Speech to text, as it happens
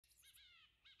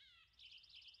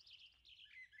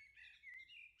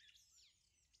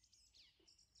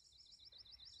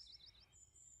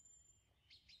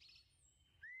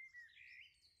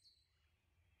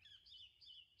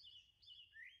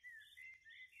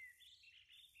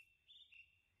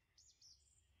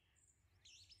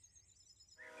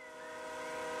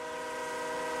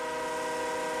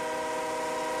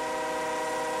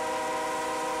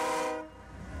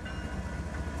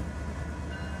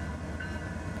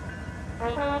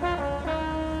Bellingham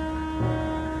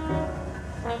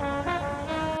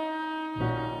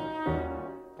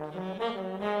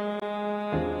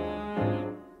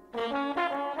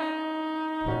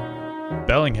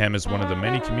is one of the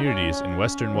many communities in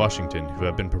western Washington who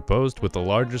have been proposed with the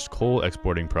largest coal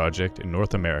exporting project in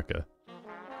North America.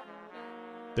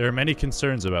 There are many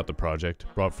concerns about the project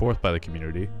brought forth by the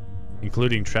community,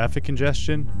 including traffic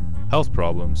congestion, health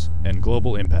problems, and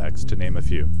global impacts, to name a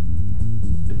few.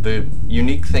 The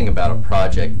unique thing about a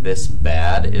project this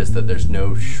bad is that there's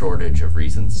no shortage of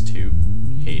reasons to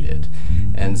hate it.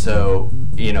 And so,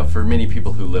 you know, for many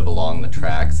people who live along the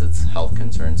tracks, it's health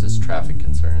concerns, it's traffic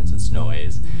concerns, it's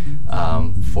noise.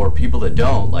 For people that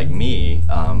don't, like me,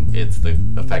 it's the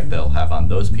effect they'll have on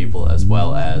those people, as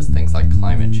well as things like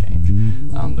climate change.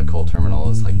 The coal terminal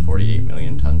is like 48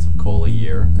 million tons of coal a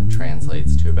year. That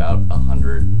translates to about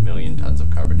 100 million tons of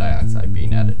carbon dioxide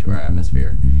being added to our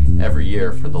atmosphere every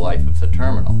year for the life of the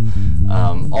terminal.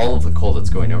 All of the coal that's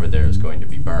going over there is going to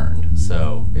be burned,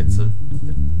 so it's a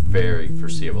very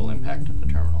foreseeable impact of the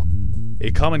terminal.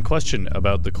 A common question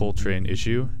about the coal train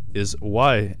issue is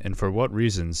why and for what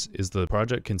reasons is the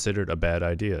project considered a bad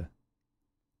idea?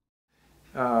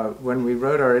 When we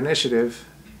wrote our initiative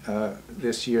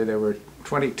this year, there were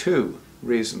 22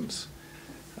 reasons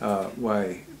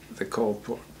why the coal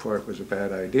port was a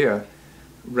bad idea,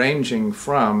 ranging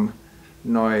from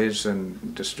noise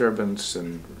and disturbance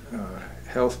and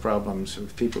health problems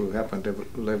of people who happen to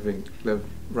live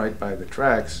right by the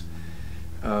tracks,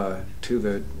 to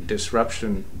the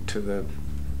disruption to the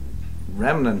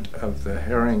remnant of the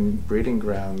herring breeding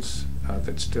grounds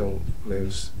that still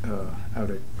lives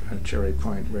out at Cherry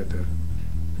Point, where the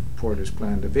port is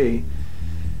planned to be,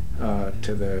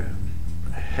 to the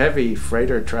heavy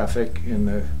freighter traffic in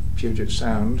the Puget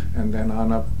Sound, and then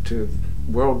on up to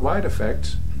worldwide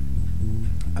effects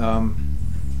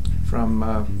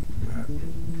from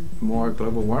more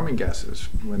global warming gases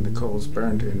when the coal's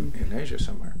burned in Asia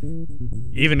somewhere.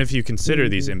 Even if you consider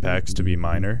these impacts to be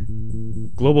minor,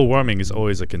 global warming is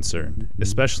always a concern,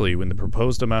 especially when the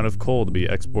proposed amount of coal to be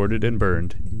exported and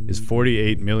burned is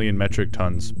 48 million metric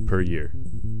tons per year.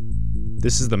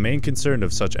 This is the main concern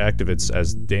of such activists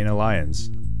as Dana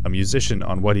Lyons, a musician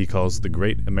on what he calls the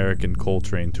Great American Coal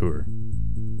Train Tour.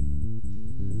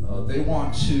 They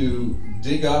want to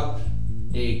dig up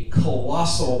a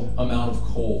colossal amount of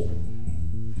coal,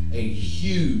 a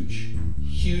huge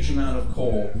amount of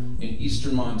coal in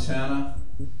eastern Montana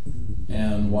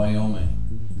and Wyoming.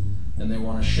 And they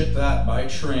want to ship that by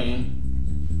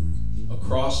train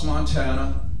across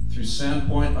Montana, through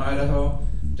Sandpoint, Idaho,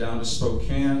 down to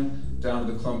Spokane, down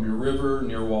to the Columbia River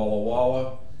near Walla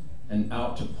Walla, and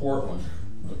out to Portland,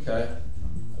 okay?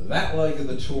 That leg of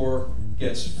the tour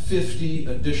gets 50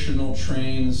 additional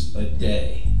trains a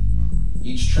day.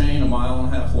 Each train 1.5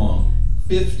 miles long.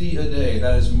 50 a day.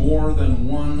 That is more than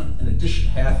an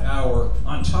additional half hour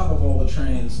on top of all the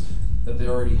trains that they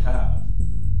already have.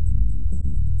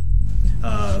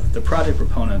 The project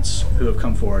proponents who have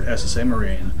come forward, SSA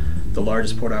Marine, the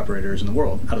largest port operators in the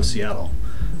world, out of Seattle,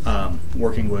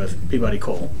 working with Peabody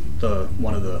Coal,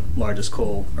 one of the largest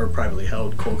coal or privately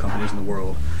held coal companies in the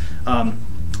world,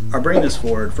 are bringing this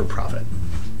forward for profit.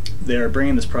 They are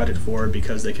bringing this project forward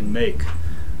because they can make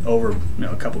over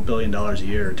a couple $2 billion a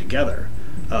year together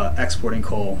exporting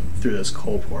coal through this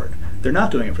coal port. They're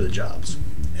not doing it for the jobs.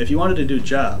 If you wanted to do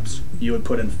jobs, you would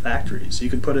put in factories. You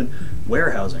could put in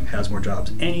warehousing, has more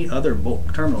jobs. Any other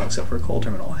bulk terminal except for a coal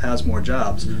terminal has more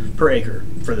jobs per acre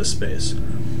for this space.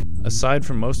 Aside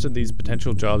from most of these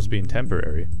potential jobs being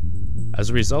temporary, as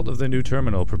a result of the new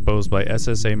terminal proposed by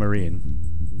SSA Marine,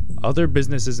 other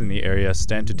businesses in the area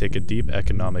stand to take a deep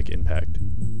economic impact.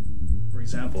 For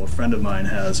example, a friend of mine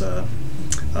has a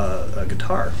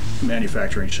guitar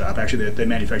manufacturing shop. Actually, they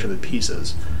manufacture the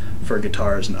pieces for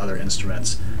guitars and other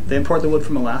instruments. They import the wood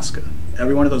from Alaska.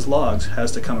 Every one of those logs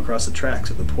has to come across the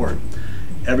tracks at the port.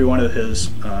 Every one of his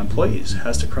employees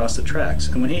has to cross the tracks.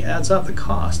 And when he adds up the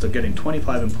cost of getting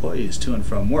 25 employees to and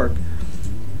from work,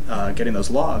 getting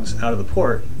those logs out of the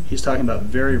port, he's talking about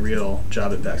very real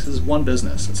job impacts. This is one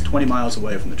business. It's 20 miles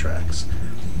away from the tracks.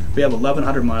 We have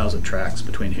 1,100 miles of tracks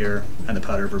between here and the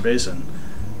Powder River Basin.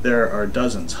 There are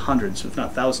dozens, hundreds, if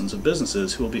not thousands of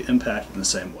businesses who will be impacted in the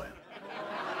same way.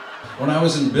 When I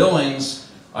was in Billings,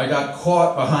 I got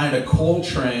caught behind a coal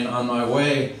train on my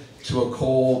way to a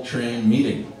coal train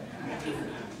meeting.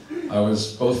 I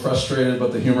was both frustrated,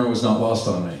 but the humor was not lost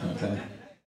on me, okay?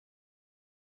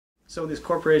 So these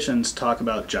corporations talk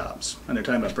about jobs, and they're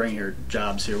talking about bringing here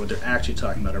jobs here. What they're actually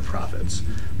talking about are profits.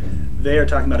 They are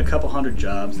talking about a couple hundred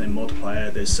jobs. They multiply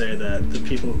it. They say that the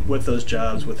people with those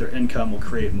jobs, with their income, will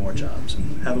create more jobs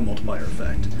and have a multiplier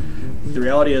effect. The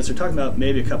reality is they're talking about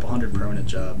maybe a couple hundred permanent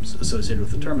jobs associated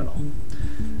with the terminal.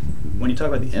 When you talk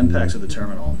about the impacts of the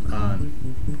terminal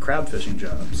on crab fishing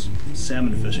jobs,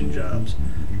 salmon fishing jobs,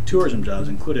 tourism jobs,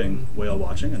 including whale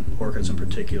watching and orcas in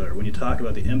particular, when you talk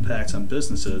about the impacts on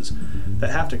businesses that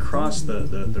have to cross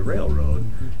the railroad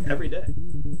every day.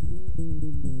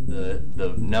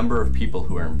 The number of people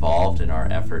who are involved in our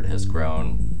effort has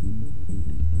grown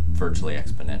virtually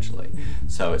exponentially.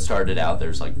 So it started out,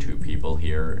 there's like 2 people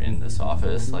here in this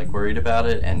office like worried about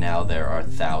it, and now there are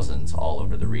thousands all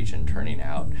over the region turning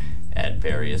out at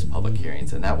various public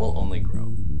hearings, and that will only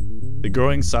grow. The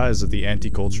growing size of the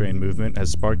anti-coal train movement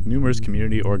has sparked numerous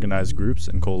community-organized groups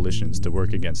and coalitions to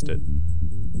work against it.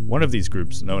 One of these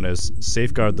groups, known as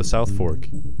Safeguard the South Fork,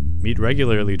 meet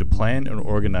regularly to plan and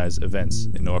organize events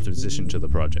in opposition to the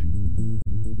project.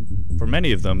 For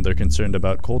many of them, they're concerned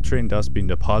about coal train dust being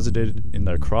deposited in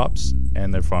their crops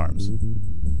and their farms.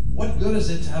 What good is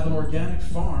it to have an organic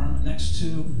farm next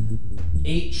to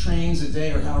 8 trains a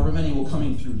day or however many will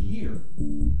coming through here?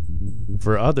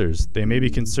 For others, they may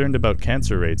be concerned about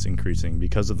cancer rates increasing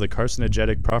because of the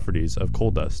carcinogenic properties of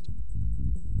coal dust.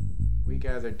 We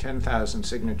gathered 10,000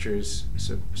 signatures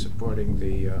supporting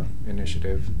the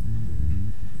initiative,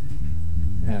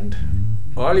 and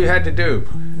all you had to do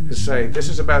is say, this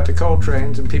is about the coal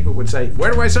trains, and people would say,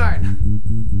 where do I sign?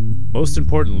 Most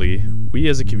importantly, we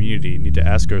as a community need to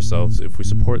ask ourselves if we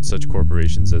support such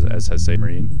corporations as Hesse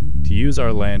Marine to use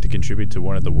our land to contribute to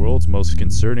one of the world's most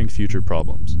concerning future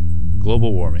problems,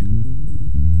 global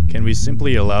warming. Can we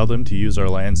simply allow them to use our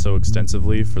land so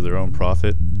extensively for their own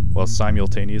profit while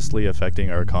simultaneously affecting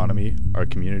our economy, our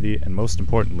community, and most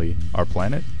importantly, our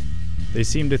planet? They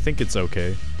seem to think it's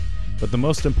okay, but the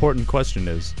most important question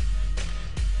is,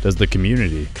 does the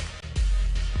community